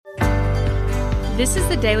This is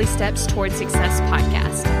the Daily Steps Towards Success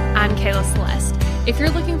podcast. I'm Kayla Celeste. If you're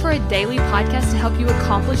looking for a daily podcast to help you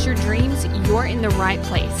accomplish your dreams, you're in the right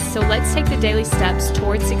place. So let's take the daily steps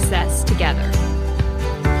towards success together.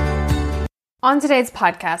 On today's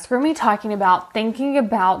podcast, we're going to be talking about thinking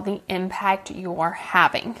about the impact you're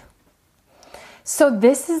having. So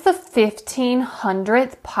this is the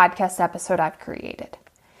 1500th podcast episode I've created.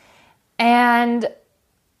 And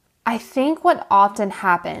I think what often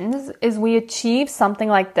happens is we achieve something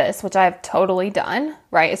like this, which I've totally done,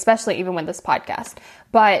 right? Especially even with this podcast.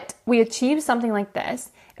 But we achieve something like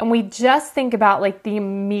this and we just think about like the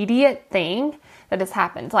immediate thing that has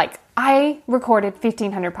happened. Like I recorded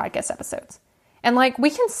 1500 podcast episodes. And like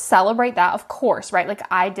we can celebrate that, of course, right? Like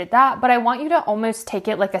I did that, but I want you to almost take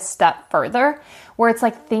it like a step further where it's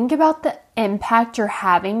like, think about the impact you're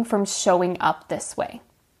having from showing up this way.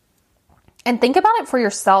 And think about it for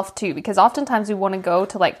yourself too, because oftentimes we want to go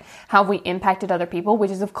to like how we impacted other people, which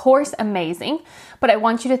is of course amazing, but I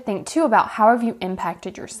want you to think too about how have you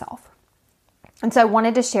impacted yourself. And so I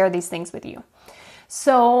wanted to share these things with you.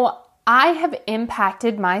 So I have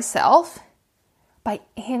impacted myself by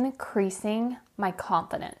increasing my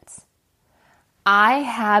confidence. I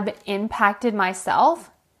have impacted myself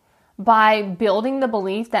by building the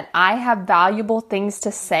belief that I have valuable things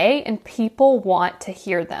to say and people want to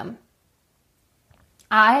hear them.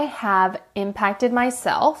 I have impacted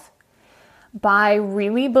myself by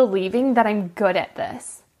really believing that I'm good at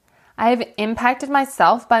this. I have impacted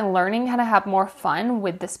myself by learning how to have more fun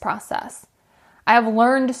with this process. I have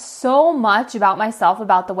learned so much about myself,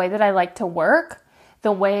 about the way that I like to work,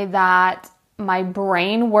 the way that my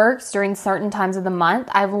brain works during certain times of the month.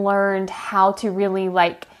 I've learned how to really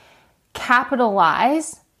like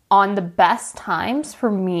capitalize on the best times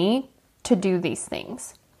for me to do these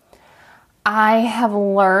things. I have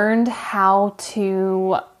learned how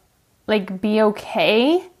to like be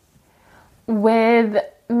okay with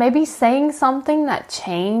maybe saying something that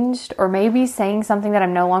changed, or maybe saying something that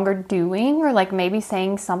I'm no longer doing, or like maybe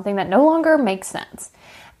saying something that no longer makes sense.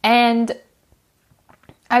 And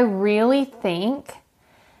I really think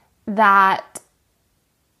that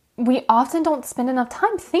we often don't spend enough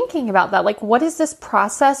time thinking about that. Like, what is this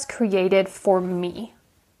process created for me?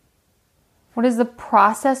 What is the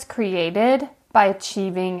process created by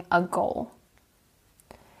achieving a goal?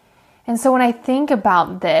 And so when I think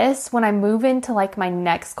about this, when I move into like my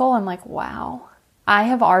next goal, I'm like, wow, I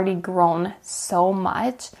have already grown so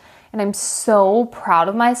much. And I'm so proud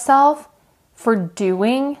of myself for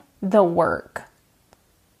doing the work.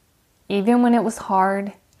 Even when it was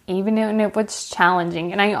hard, even when it was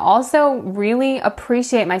challenging. And I also really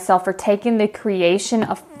appreciate myself for taking the creation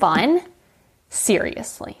of fun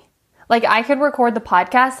seriously. Like I could record the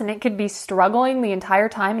podcast and it could be struggling the entire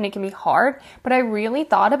time and it can be hard, but I really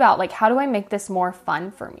thought about like, how do I make this more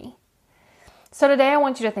fun for me? So today I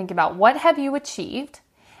want you to think about what have you achieved?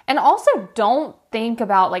 And also don't think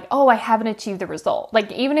about like, oh, I haven't achieved the result.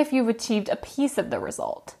 Like even if you've achieved a piece of the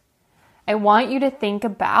result, I want you to think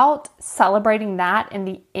about celebrating that and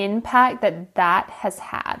the impact that that has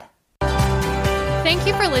had. Thank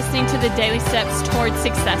you for listening to the Daily Steps Towards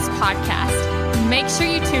Success podcast. Make sure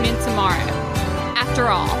you tune in tomorrow. After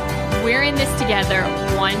all, we're in this together,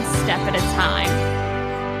 one step at a time.